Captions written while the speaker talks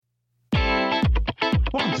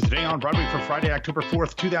Welcome to Today on Broadway for Friday, October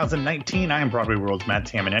 4th, 2019. I am Broadway World's Matt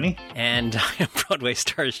Tamanini. And I am Broadway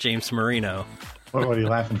Stars James Marino. What are you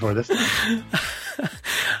laughing for this time?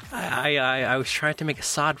 I was trying to make a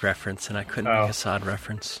sod reference, and I couldn't make a sod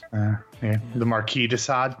reference. Yeah. The Marquis de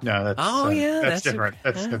Sade? No, that's different.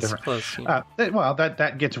 That's different. Close, yeah.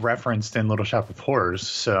 That gets referenced in Little Shop of Horrors,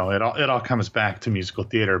 so it all comes back to musical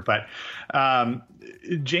theater. But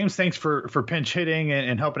James, thanks for pinch hitting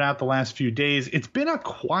and helping out the last few days. It's been a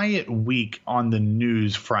quiet week on the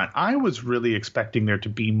news front. I was really expecting there to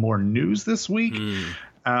be more news this week,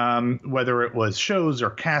 whether it was shows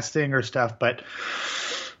or casting or stuff, but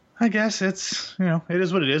I guess it is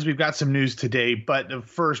what it is. We've got some news today, but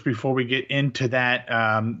first, before we get into that,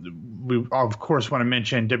 we of course want to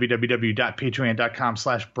mention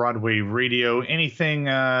www.patreon.com/Broadway Radio. Anything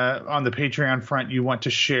on the Patreon front you want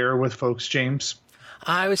to share with folks, James?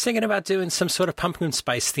 I was thinking about doing some sort of pumpkin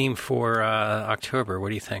spice theme for October. What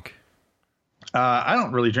do you think? I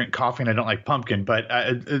don't really drink coffee and I don't like pumpkin, but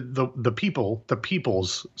the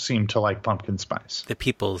peoples seem to like pumpkin spice. The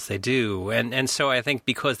peoples, they do. And so I think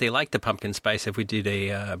because they like the pumpkin spice, if we did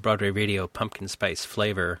a Broadway Radio pumpkin spice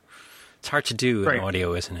flavor, it's hard to do in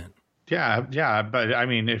audio, isn't it? Yeah. But I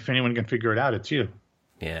mean, if anyone can figure it out, it's you.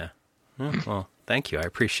 Yeah. Well, thank you. I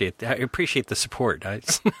appreciate that. I appreciate the support.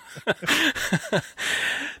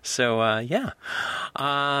 So, yeah.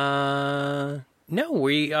 No,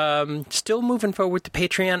 we still moving forward with the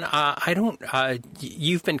Patreon.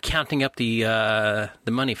 You've been counting up the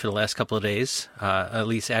money for the last couple of days. At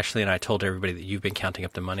least Ashley and I told everybody that you've been counting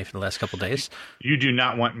up the money for the last couple of days. You do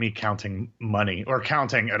not want me counting money or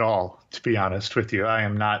counting at all, to be honest with you. I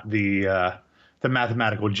am not the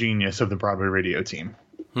mathematical genius of the Broadway Radio team.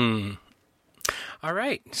 All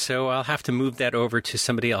right, so I'll have to move that over to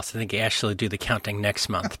somebody else. I think Ashley will do the counting next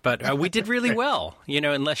month. But we did really well,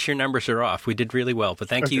 unless your numbers are off. We did really well. But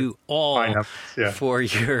thank you all for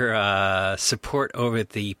your support over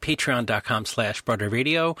at the patreon.com/Broadway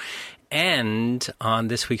Radio. And on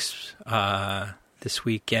this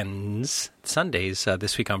weekend's Sundays,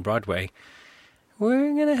 this week on Broadway,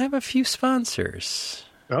 we're going to have a few sponsors.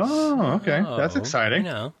 Oh, okay. That's exciting.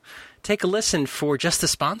 Take a listen for just the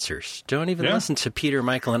sponsors. Don't even listen to Peter,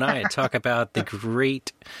 Michael, and I talk about the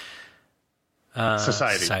great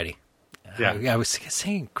society. Yeah. I was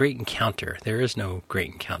saying Great Encounter. There is no Great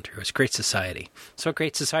Encounter. It was Great Society. So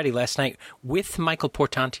Great Society last night with Michael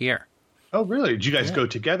Portantiere. Oh, really? Did you guys go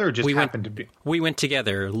together or just happened to be? We went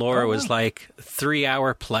together. Laura was like,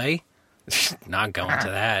 3-hour play? Not going to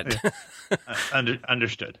that.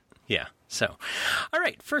 Understood. Yeah. So, all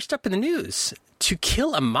right. First up in the news. To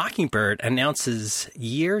Kill a Mockingbird announces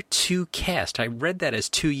year 2 cast. I read that as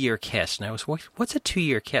 2-year cast, and I was, what's a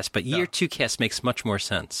 2-year cast? But year 2 cast makes much more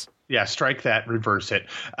sense. Yeah, strike that, reverse it.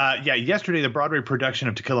 Yesterday, the Broadway production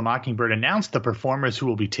of To Kill a Mockingbird announced the performers who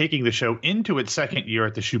will be taking the show into its second year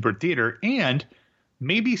at the Shubert Theater and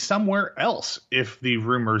maybe somewhere else if the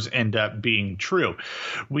rumors end up being true.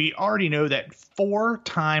 We already know that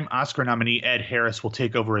 4-time Oscar nominee Ed Harris will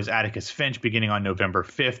take over as Atticus Finch beginning on November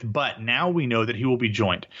 5th, but now we know that he will be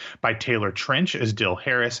joined by Taylor Trench as Dill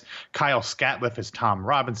Harris, Kyle Scatliff as Tom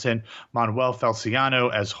Robinson, Manuel Feliciano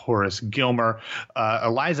as Horace Gilmer,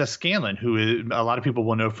 Eliza Scanlon, who a lot of people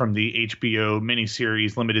will know from the HBO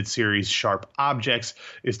miniseries, limited series Sharp Objects,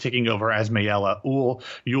 is taking over as Mayella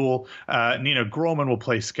Yule. Nina Grolman will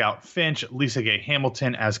play Scout Finch, Lisa Gay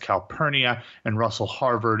Hamilton as Calpurnia, and Russell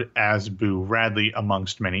Harvard as Boo Radley,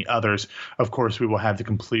 amongst many others. Of course, we will have the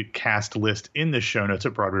complete cast list in the show notes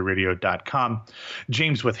at BroadwayRadio.com.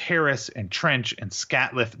 James, with Harris and Trench and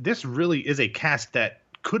Scatliff, this really is a cast that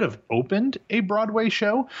could have opened a Broadway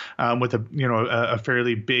show with a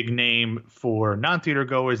fairly big name for non-theater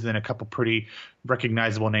goers, then a couple pretty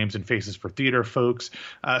recognizable names and faces for theater folks.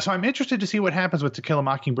 So I'm interested to see what happens with To Kill a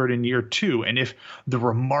Mockingbird in year 2, and if the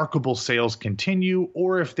remarkable sales continue,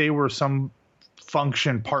 or if they were some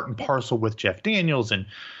function part and parcel with Jeff Daniels and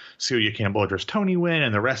Celia Campbell Idris Tony Wynn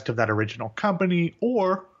and the rest of that original company,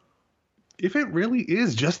 or if it really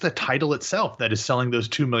is just the title itself that is selling those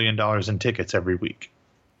 $2 million in tickets every week.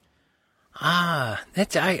 I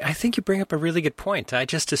think you bring up a really good point. I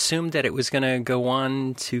just assumed that it was going to go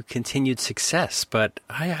on to continued success, but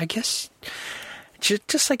I guess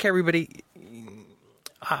just like everybody,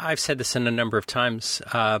 I've said this in a number of times.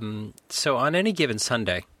 So on any given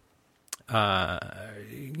Sunday,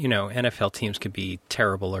 NFL teams could be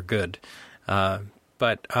terrible or good,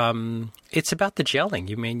 but it's about the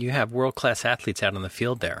gelling. You have world-class athletes out on the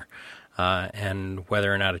field there. And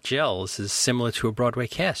whether or not it gels is similar to a Broadway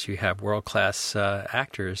cast. You have world-class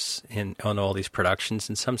actors on all these productions,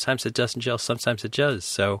 and sometimes it doesn't gel, sometimes it does.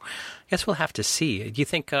 So I guess we'll have to see. Do you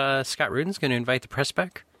think Scott Rudin's going to invite the press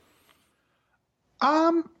back?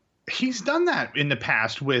 He's done that in the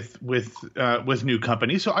past with new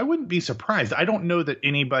companies, so I wouldn't be surprised. I don't know that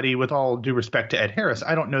anybody, with all due respect to Ed Harris,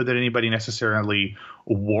 I don't know that anybody necessarily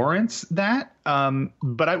warrants that.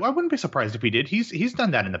 But I wouldn't be surprised if he did. He's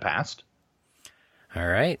done that in the past. All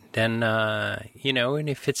right, then and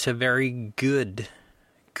if it's a very good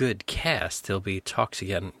cast, there'll be talk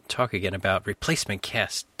again about replacement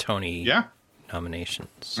cast Tony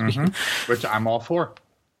nominations, which I'm all for.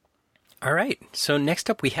 All right. So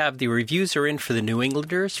next up, we have the reviews are in for The New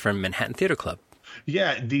Englanders from Manhattan Theater Club.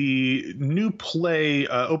 Yeah, the new play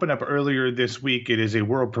opened up earlier this week. It is a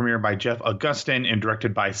world premiere by Jeff Augustin and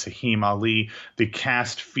directed by Saheem Ali. The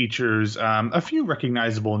cast features a few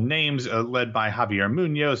recognizable names, led by Javier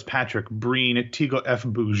Munoz, Patrick Breen, Tigo F.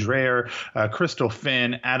 Bougere, Crystal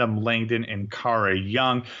Finn, Adam Langdon, and Cara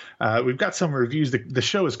Young. We've got some reviews. The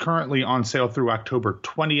show is currently on sale through October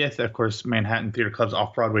 20th. Of course, Manhattan Theater Club's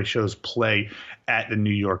off-Broadway shows play at the New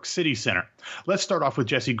York City Center. Let's start off with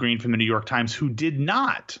Jesse Green from the New York Times, who did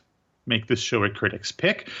not make this show a critic's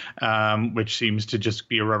pick, which seems to just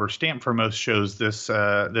be a rubber stamp for most shows this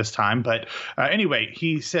time. But anyway,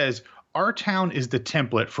 he says, "Our town is the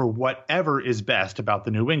template for whatever is best about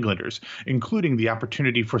the New Englanders, including the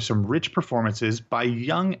opportunity for some rich performances by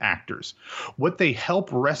young actors. What they help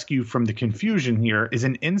rescue from the confusion here is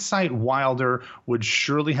an insight Wilder would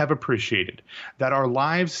surely have appreciated, that our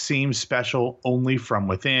lives seem special only from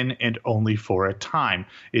within and only for a time.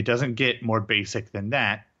 It doesn't get more basic than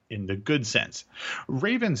that, in the good sense."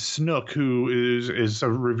 Raven Snook, who is a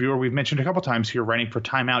reviewer we've mentioned a couple times here, writing for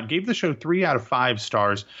Time Out, gave the show 3 out of 5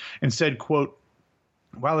 stars and said, quote,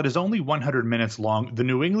 "While it is only 100 minutes long, The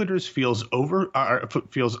New Englanders feels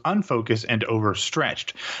unfocused and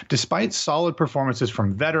overstretched. Despite solid performances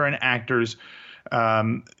from veteran actors,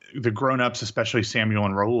 the grown-ups, especially Samuel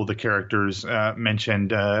and Raul, the characters mentioned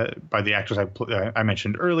by the actors I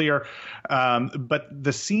mentioned earlier. But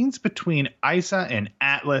the scenes between Isa and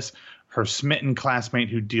Atlas, her smitten classmate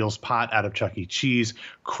who deals pot out of Chuck E. Cheese,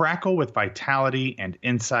 crackle with vitality and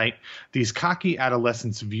insight. These cocky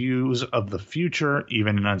adolescents' views of the future,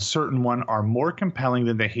 even an uncertain one, are more compelling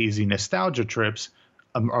than the hazy nostalgia trips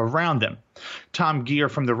around them." Tom Gear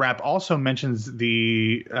from The Wrap also mentions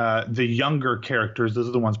the younger characters. Those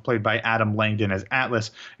are the ones played by Adam Langdon as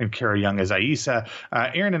Atlas and Cara Young as Aisa.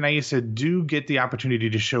 Aaron and Aisa do get the opportunity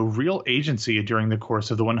to show real agency during the course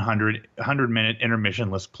of the 100-minute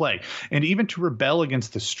intermissionless play, and even to rebel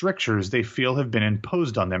against the strictures they feel have been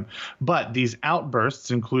imposed on them. But these outbursts,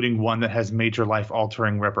 including one that has major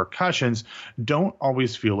life-altering repercussions, don't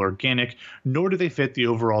always feel organic, nor do they fit the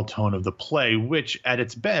overall tone of the play, which at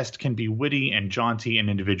its best can be witty and jaunty in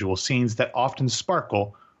individual scenes that often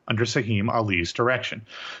sparkle under Saheem Ali's direction.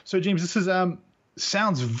 So, James, this is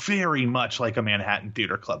sounds very much like a Manhattan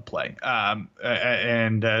Theater Club play,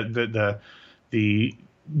 and the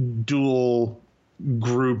dual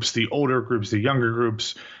groups, the older groups, the younger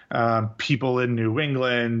groups, people in New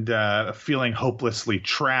England feeling hopelessly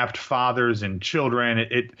trapped, fathers and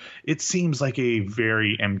children. It seems like a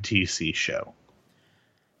very MTC show.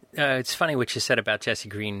 It's funny what you said about Jesse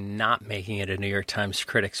Green not making it a New York Times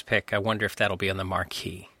critics pick. I wonder if that'll be on the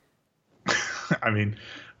marquee. I mean,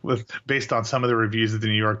 based on some of the reviews that the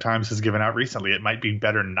New York Times has given out recently, it might be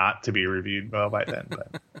better not to be reviewed well by then.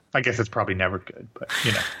 But I guess it's probably never good, but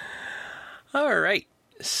you know. All right.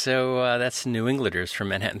 So that's New Englanders from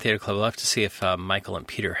Manhattan Theater Club. We'll have to see if Michael and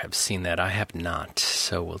Peter have seen that. I have not,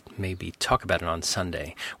 so we'll maybe talk about it on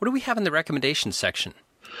Sunday. What do we have in the recommendations section?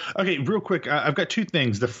 Okay, real quick, I've got 2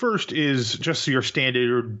 things. The first is just your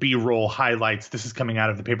standard B-roll highlights. This is coming out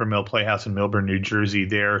of the Paper Mill Playhouse in Milburn, New Jersey.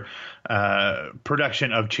 Their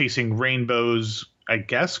production of Chasing Rainbows, I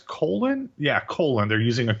guess, colon? Yeah, colon. They're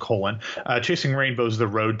using a colon. Chasing Rainbows, The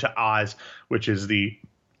Road to Oz, which is the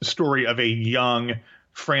story of a young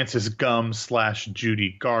Francis Gumm /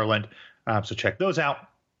 Judy Garland. So check those out.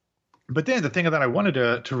 But then the thing that I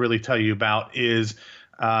wanted to really tell you about is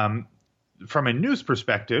from a news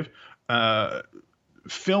perspective,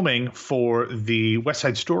 filming for the West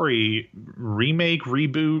Side Story remake,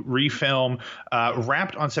 reboot, refilm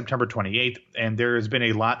wrapped on September 28th. And there has been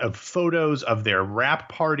a lot of photos of their wrap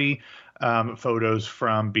party photos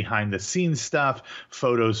from behind the scenes stuff,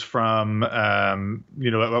 photos from, a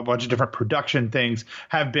bunch of different production things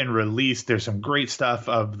have been released. There's some great stuff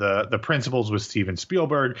of the principals with Steven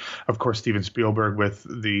Spielberg. Of course, Steven Spielberg with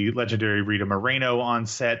the legendary Rita Moreno on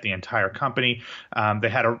set, the entire company. They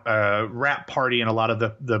had a rap party and a lot of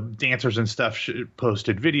the dancers and stuff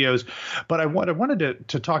posted videos. But what I wanted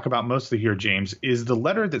to talk about mostly here, James, is the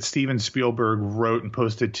letter that Steven Spielberg wrote and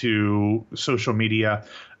posted to social media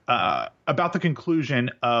about the conclusion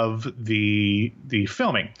of the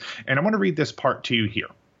filming. And I want to read this part to you here.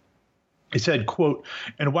 He said, quote,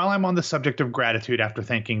 "And while I'm on the subject of gratitude after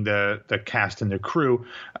thanking the cast and the crew,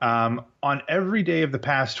 on every day of the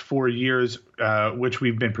past 4 years, which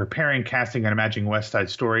we've been preparing, casting, and imagining West Side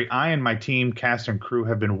Story, I and my team, cast, and crew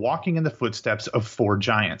have been walking in the footsteps of 4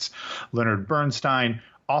 giants, Leonard Bernstein,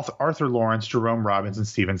 Arthur Lawrence, Jerome Robbins, and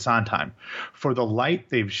Stephen Sondheim. For the light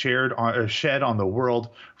they've shed on the world,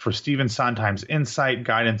 for Stephen Sondheim's insight,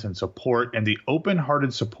 guidance, and support, and the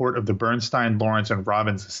open-hearted support of the Bernstein, Lawrence, and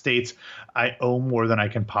Robbins estates, I owe more than I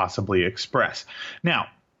can possibly express." Now,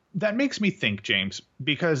 that makes me think, James,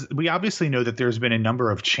 because we obviously know that there's been a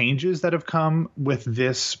number of changes that have come with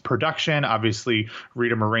this production. Obviously,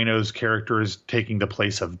 Rita Moreno's character is taking the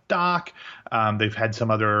place of Doc. They've had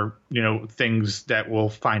some other, things that we'll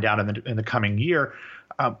find out in the coming year.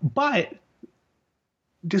 But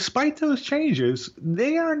despite those changes,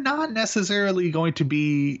 they are not necessarily going to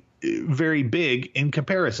be very big in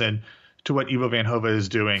comparison to what Ivo Van Hove is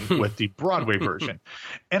doing with the Broadway version.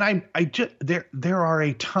 And there are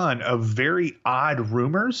a ton of very odd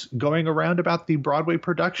rumors going around about the Broadway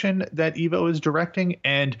production that Ivo is directing.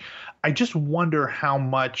 And I just wonder how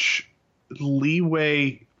much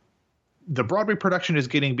leeway the Broadway production is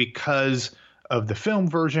getting because of the film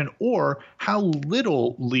version, or how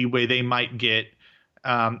little leeway they might get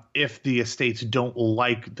if the estates don't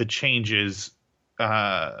like the changes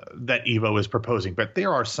that Ivo is proposing. But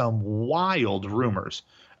there are some wild rumors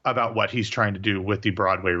about what he's trying to do with the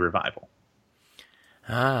Broadway revival.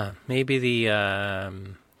 Maybe the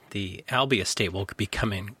Albee estate will be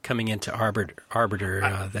coming into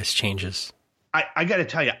arbiter this changes. I got to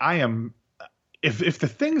tell you, I am. If the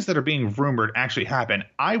things that are being rumored actually happen,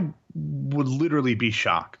 I would literally be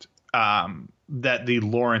shocked that the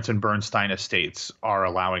Lawrence and Bernstein estates are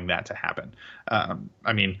allowing that to happen.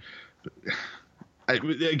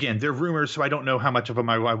 Again, they're rumors, so I don't know how much of them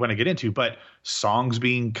I want to get into, but songs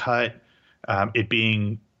being cut, it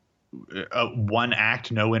being one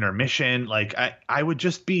act, no intermission. Like I would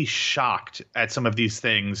just be shocked at some of these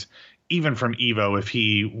things, even from Ivo, if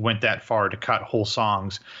he went that far to cut whole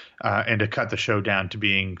songs and to cut the show down to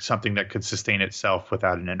being something that could sustain itself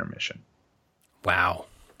without an intermission. Wow.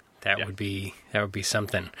 That would be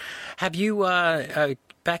something. Have you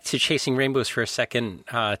back to Chasing Rainbows for a second,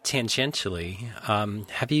 tangentially?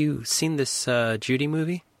 Have you seen this Judy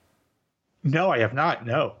movie? No, I have not.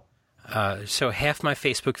 No. So half my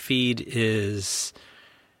Facebook feed is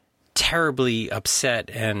terribly upset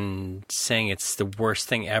and saying it's the worst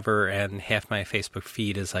thing ever, and half my Facebook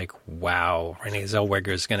feed is like, "Wow, Renee Zellweger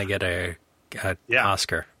is going to get a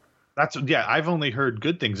Oscar." I've only heard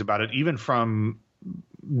good things about it, even from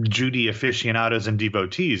Judy aficionados and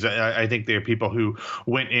devotees. I think there are people who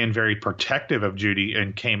went in very protective of Judy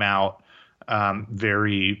and came out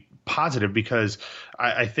very positive, because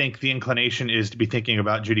I think the inclination is to be thinking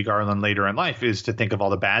about Judy Garland later in life is to think of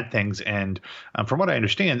all the bad things. And from what I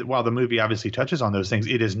understand, while the movie obviously touches on those things,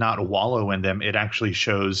 it does not wallow in them. It actually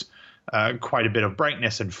shows quite a bit of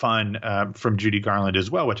brightness and fun from Judy Garland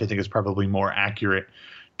as well, which I think is probably more accurate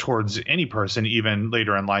towards any person, even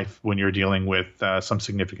later in life when you're dealing with some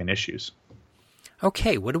significant issues.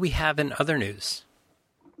 Okay, what do we have in other news?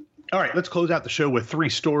 All right, let's close out the show with 3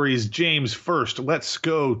 stories. James, first, let's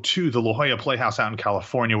go to the La Jolla Playhouse out in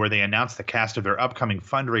California, where they announced the cast of their upcoming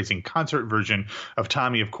fundraising concert version of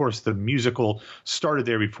Tommy. Of course, the musical started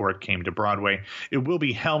there before it came to Broadway. It will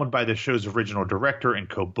be helmed by the show's original director and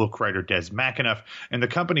co-book writer Des McAnuff, and the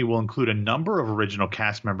company will include a number of original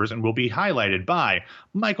cast members and will be highlighted by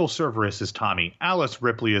Michael Cerveris as Tommy, Alice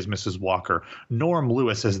Ripley as Mrs. Walker, Norm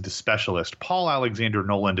Lewis as the specialist, Paul Alexander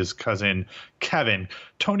Noland as cousin Kevin,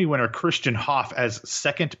 Tony winner Christian Hoff as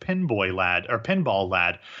second pinball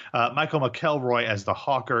lad, Michael McElroy as the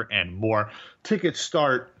hawker, and more. Tickets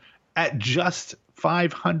start at just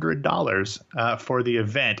 $500 for the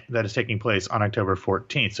event that is taking place on October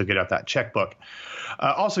 14th. So get out that checkbook.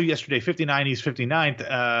 Also yesterday, 59 East 59th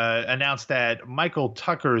announced that Michael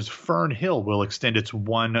Tucker's Fern Hill will extend its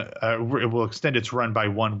run by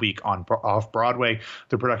 1 week off Broadway.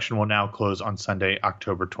 The production will now close on Sunday,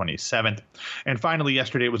 October 27th. And finally,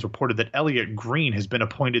 yesterday it was reported that Elliot Green has been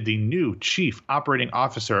appointed the new Chief Operating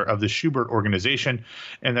Officer of the Schubert Organization,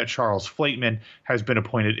 and that Charles Flateman has been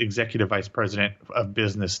appointed Executive Vice President of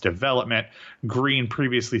Business Development. Green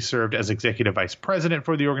previously served as Executive Vice President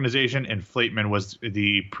for the organization, and Flateman was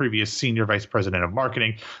the previous Senior Vice President of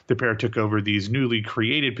Marketing. The pair took over these newly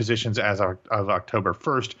created positions as of October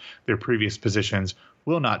 1st. Their previous positions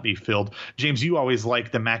will not be filled. James, you always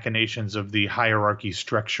like the machinations of the hierarchy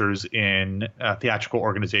structures in theatrical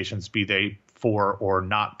organizations, be they for or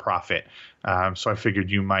not profit. So I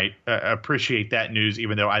figured you might appreciate that news,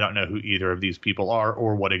 even though I don't know who either of these people are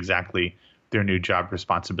or what exactly their new job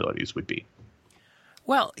responsibilities would be.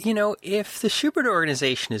 Well, if the Schubert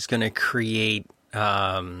Organization is going to create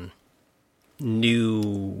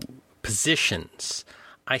new positions,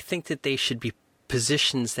 I think that they should be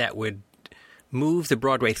positions that would move the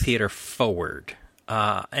Broadway theater forward.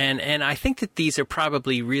 And I think that these are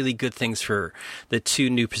probably really good things for the two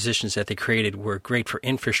new positions that they created. Were great for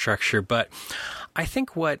infrastructure, but I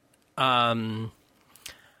think what I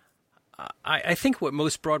think what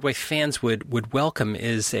most Broadway fans would welcome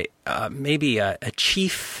is maybe a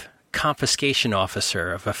chief confiscation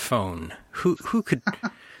officer of a phone who could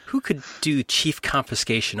do chief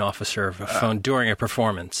confiscation officer of a phone during a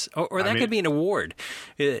performance, or that could be an award,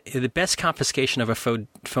 the best confiscation of a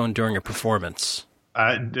phone during a performance.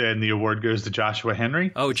 And the award goes to Joshua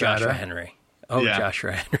Henry. Oh, Joshua Henry. Oh, yeah.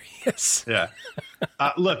 Joshua Henry. Yes. Yeah.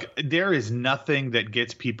 Look, there is nothing that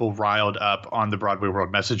gets people riled up on the Broadway World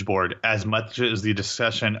message board as much as the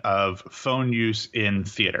discussion of phone use in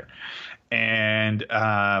theater. And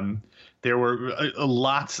there were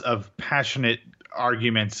lots of passionate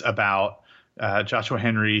arguments about Joshua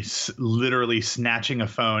Henry literally snatching a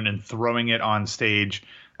phone and throwing it on stage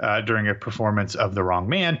during a performance of The Wrong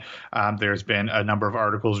Man. There's been a number of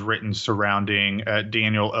articles written surrounding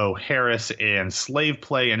Daniel O. Harris and slave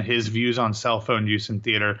play and his views on cell phone use in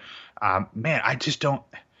theater. Man, I just don't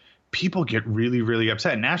 – people get really, really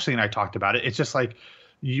upset. And Ashley and I talked about it. It's just like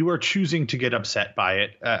you are choosing to get upset by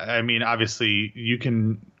it. I mean, obviously you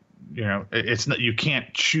can – it's not, you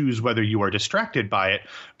can't choose whether you are distracted by it,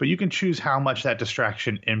 but you can choose how much that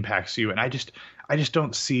distraction impacts you. And I just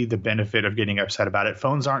don't see the benefit of getting upset about it.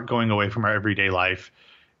 Phones aren't going away from our everyday life.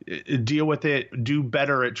 Deal with it. Do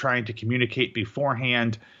better at trying to communicate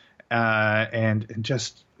beforehand. And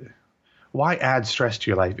just why add stress to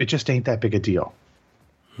your life? It just ain't that big a deal.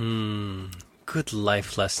 Good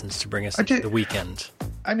life lessons to bring us into the weekend.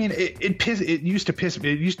 I mean, it used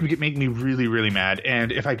to make me really, really mad.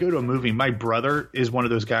 And if I go to a movie, my brother is one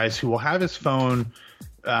of those guys who will have his phone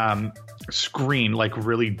screen like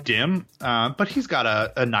really dim, but he's got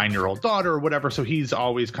a 9-year-old daughter or whatever, so he's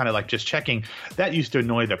always kind of like just checking. That used to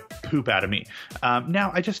annoy the poop out of me.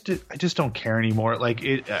 Now I just don't care anymore. Like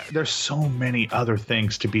there's so many other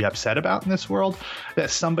things to be upset about in this world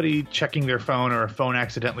that somebody checking their phone or a phone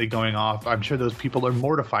accidentally going off, I'm sure those people are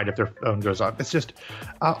mortified if their phone goes off. It's just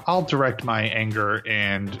I'll direct my anger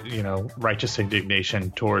and righteous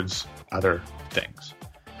indignation towards other things.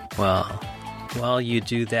 Well, while you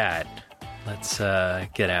do that, let's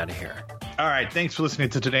get out of here. All right. Thanks for listening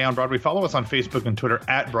to Today on Broadway. Follow us on Facebook and Twitter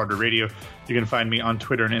at Broadway Radio. You can find me on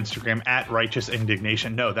Twitter and Instagram at Righteous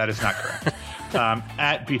Indignation. No, that is not correct.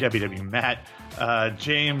 At BWW Matt.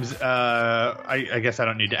 James, I guess I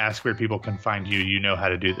don't need to ask where people can find you. You know how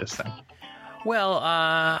to do this thing. Well,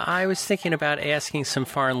 I was thinking about asking some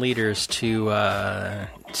foreign leaders to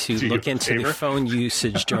look into the phone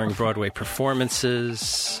usage during Broadway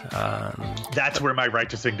performances. That's where my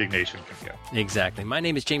righteous indignation can go. Exactly. My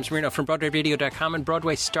name is James Marino from BroadwayRadio.com and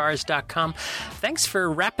BroadwayStars.com. Thanks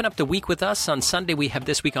for wrapping up the week with us. On Sunday, we have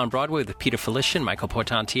This Week on Broadway with Peter Felicia and Michael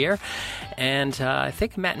Portantiere. And I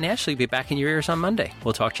think Matt and Ashley will be back in your ears on Monday.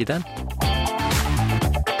 We'll talk to you then.